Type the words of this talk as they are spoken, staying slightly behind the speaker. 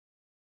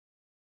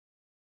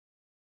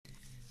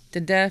The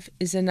death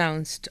is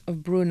announced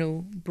of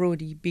Bruno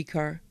Brody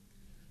Bikar,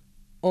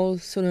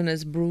 also known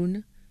as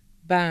Brune,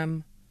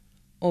 Bam,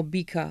 or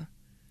Bika,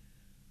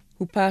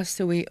 who passed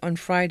away on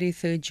Friday,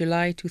 3rd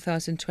July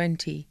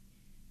 2020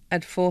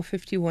 at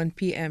 4:51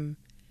 p.m.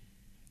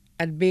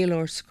 at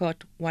Baylor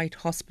Scott White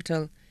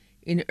Hospital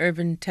in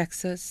Irving,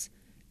 Texas,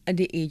 at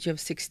the age of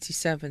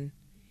 67.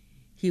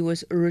 He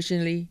was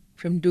originally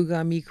from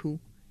Duga Miku.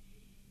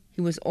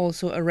 He was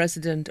also a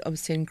resident of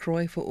St.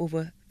 Croix for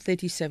over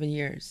 37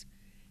 years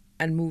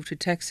and moved to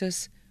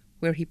Texas,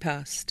 where he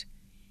passed.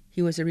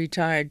 He was a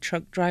retired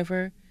truck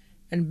driver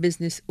and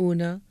business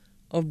owner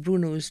of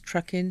Bruno's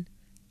Trucking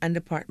and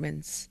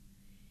Apartments.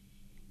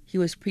 He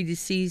was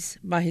predeceased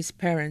by his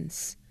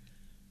parents,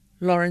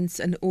 Lawrence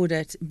and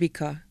Odette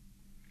Bikar.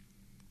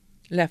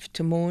 Left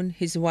to mourn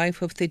his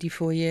wife of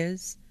 34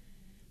 years,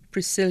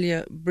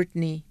 Priscilla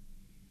Brittany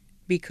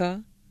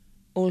Bikar,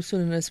 also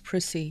known as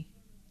Prissy,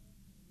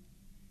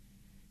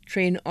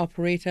 train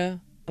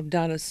operator of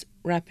Dallas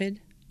Rapid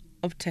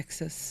of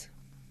Texas.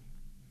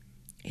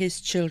 His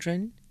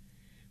children,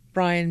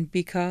 Brian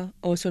Bikar,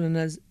 also known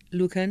as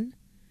Lucan,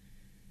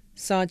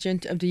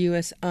 Sergeant of the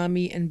U.S.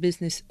 Army and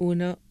business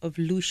owner of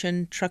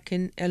Lucian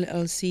Trucking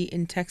LLC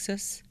in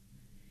Texas.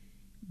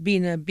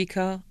 Bina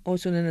Bikar,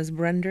 also known as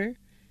Brander,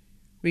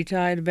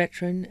 retired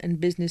veteran and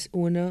business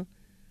owner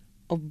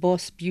of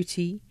Boss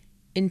Beauty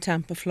in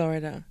Tampa,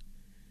 Florida.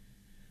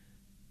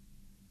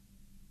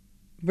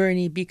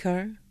 Bernie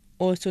Bikar,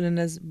 also known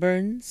as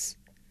Burns,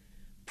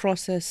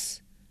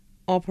 process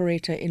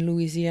operator in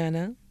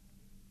Louisiana.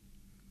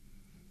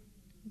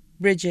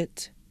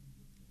 Bridget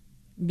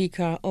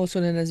Bikar, also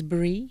known as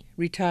Bree,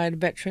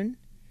 retired veteran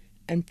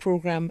and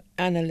program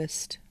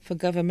analyst for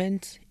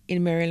government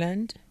in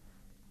Maryland.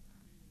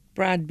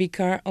 Brad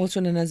Bikar, also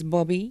known as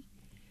Bobby,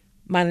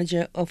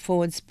 manager of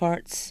Ford's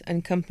Parts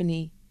and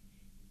Company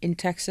in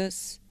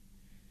Texas.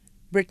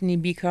 Brittany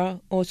Bikar,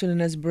 also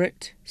known as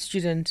Britt,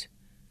 student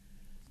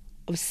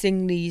of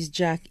Singley's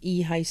Jack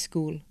E. High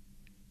School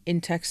in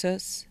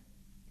Texas.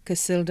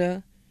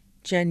 Casilda,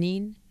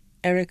 Janine,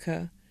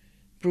 Erica,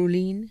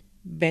 Bruline,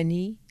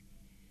 Benny,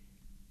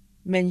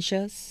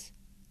 Mencius,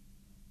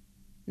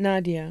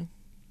 Nadia,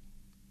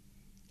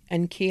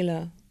 and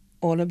Kayla,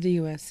 all of the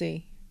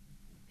USA.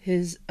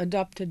 His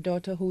adopted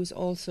daughter, who is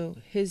also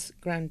his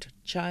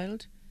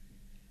grandchild,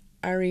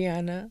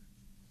 Ariana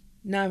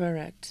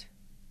Navarrete.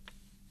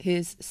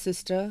 His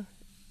sister,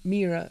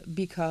 Mira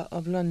Bikar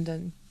of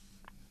London.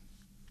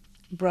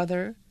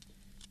 Brother,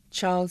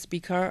 Charles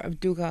Bikar of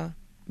Duga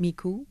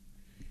Miku.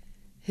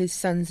 His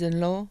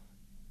sons-in-law,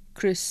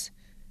 Chris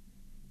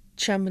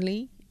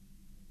Chamley,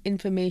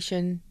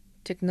 Information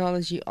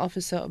Technology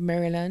Officer of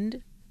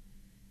Maryland.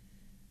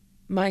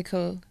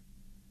 Michael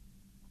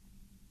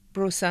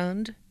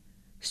Brosand,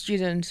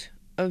 student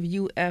of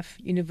UF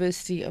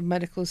University of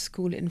Medical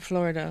School in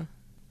Florida.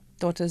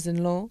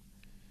 Daughters-in-law,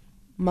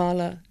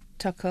 Marla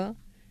Tucker,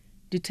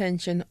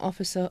 Detention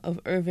Officer of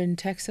Irving,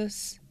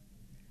 Texas.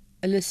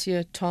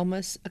 Alicia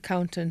Thomas,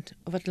 Accountant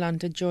of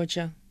Atlanta,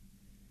 Georgia.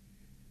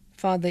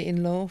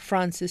 Father-in-law,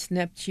 Francis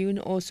Neptune,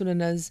 also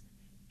known as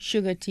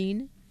Sugar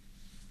Teen,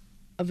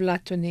 of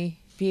Latone,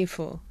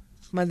 Vieux.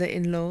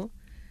 Mother-in-law,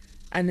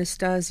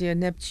 Anastasia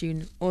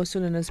Neptune, also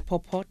known as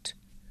Popot,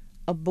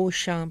 of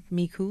Beauchamp,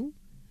 Miku.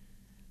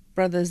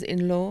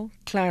 Brothers-in-law,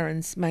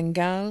 Clarence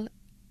Mangal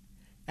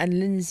and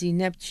Lindsay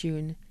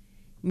Neptune,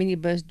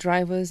 minibus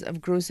drivers of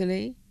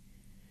Groselet.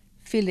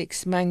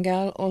 Felix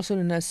Mangal, also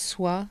known as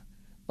Swa,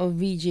 of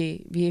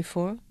VJ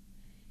Vieux.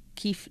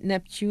 Keith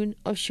Neptune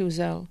of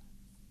Choiseul.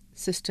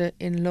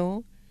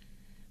 Sister-in-law,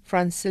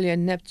 Francilia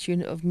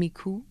Neptune of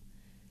Miku,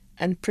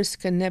 and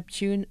Prisca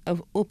Neptune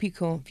of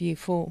Opicon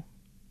Vieux.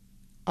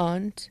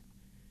 Aunt,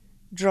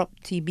 Drop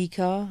T.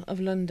 Bikar of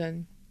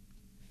London.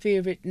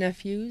 Favorite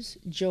nephews,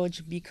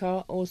 George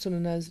Bikar, also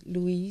known as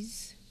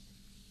Louise.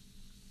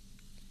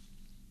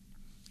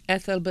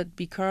 Ethelbert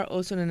Bikar,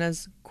 also known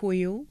as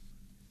Koyo.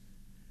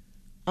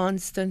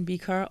 Anston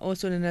Bikar,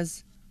 also known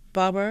as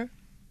Babar.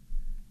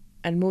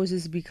 And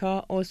Moses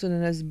Bikar, also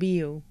known as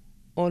Bio,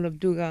 all of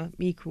Duga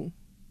Miku.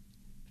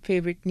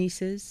 Favorite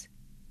nieces,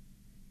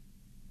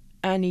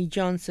 Annie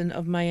Johnson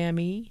of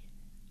Miami,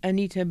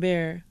 Anita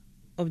Bear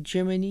of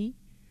Germany,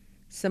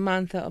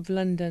 Samantha of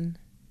London.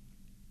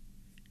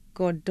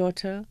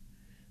 Goddaughter,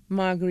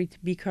 Marguerite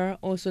Bikar,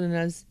 also known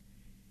as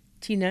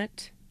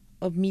Tinette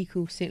of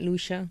Miku, St.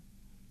 Lucia.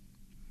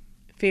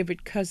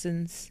 Favorite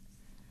cousins,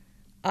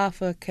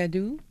 Arthur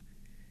Cadu,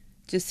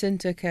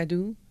 Jacinta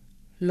Cadu,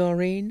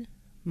 Lorraine,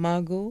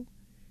 Margot,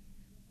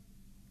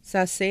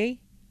 Sasse,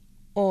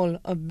 all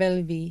of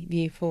Bellevue,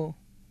 Vieux.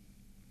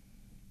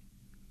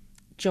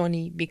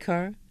 Johnny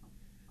Bikar,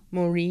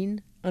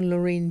 Maureen and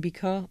Lorraine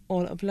Bikar,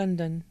 all of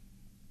London.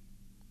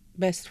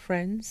 Best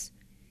friends,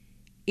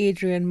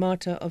 Adrian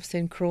Marta of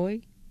St.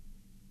 Croix,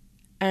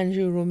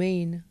 Andrew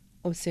Romaine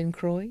of St.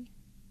 Croix,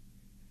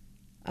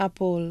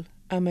 Apol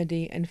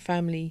Amade and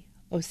family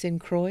of St.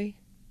 Croix,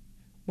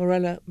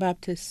 Morella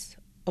Baptist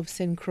of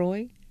St.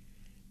 Croix,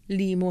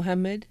 Lee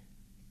Mohammed,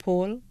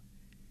 Paul,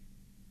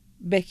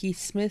 Becky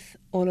Smith,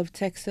 all of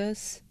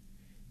Texas,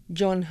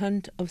 John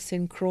Hunt of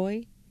St.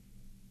 Croix,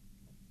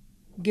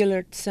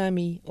 Gillard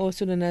Sammy,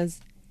 also known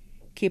as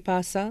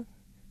Kepasa,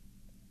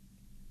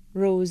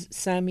 Rose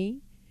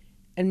Sammy,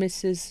 and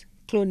Mrs.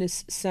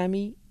 Clonis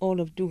Sammy, all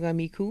of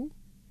Dugamiku,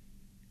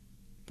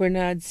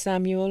 Bernard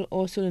Samuel,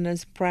 also known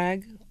as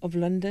Prague of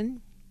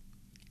London,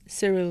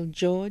 Cyril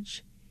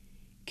George,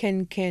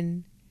 Ken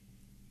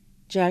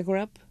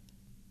Jagrap,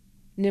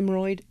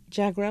 Nimrod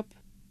Jagrap,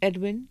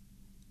 Edwin,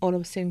 all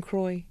of St.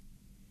 Croix,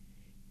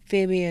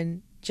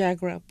 Fabian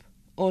Jagrap,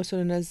 also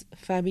known as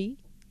Fabi,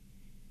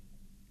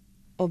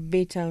 of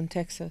Baytown,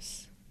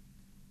 Texas,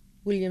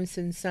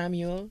 Williamson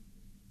Samuel,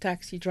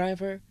 taxi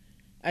driver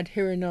at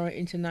Hiranora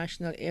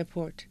International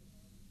Airport,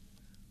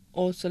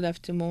 also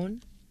left to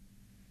mourn,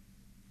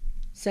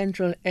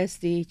 Central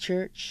SDA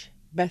Church,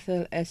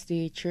 Bethel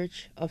SDA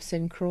Church of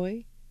St.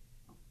 Croix,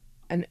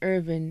 and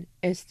Irvin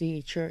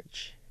SDA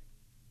Church,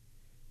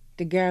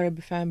 the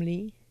Garib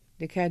family,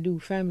 the Cadu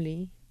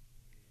family,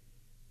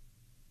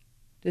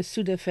 the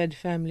Sudafed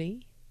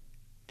family,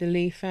 the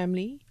Lay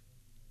family,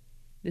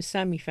 the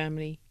Sami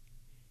family,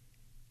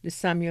 the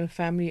Samuel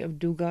family of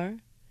Dugar,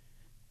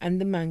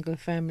 and the Mangle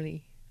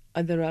family,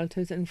 other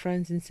relatives and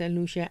friends in St.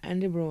 Lucia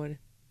and abroad.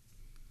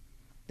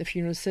 The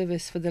funeral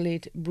service for the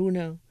late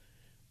Bruno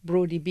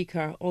Brody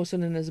Bikar, also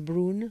known as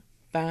Brune,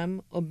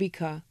 Bam, or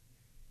Bika,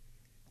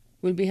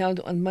 will be held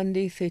on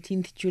Monday,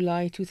 13th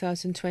July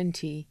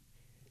 2020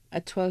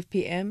 at 12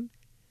 p.m.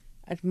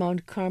 at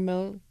Mount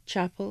Carmel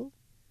Chapel,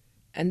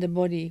 and the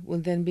body will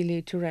then be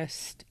laid to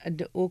rest at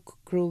the Oak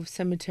Grove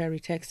Cemetery,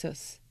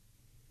 Texas.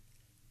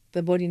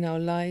 The body now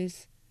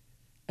lies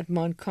at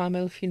Mount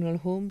Carmel Funeral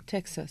Home,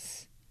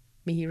 Texas.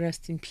 May he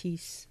rest in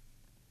peace.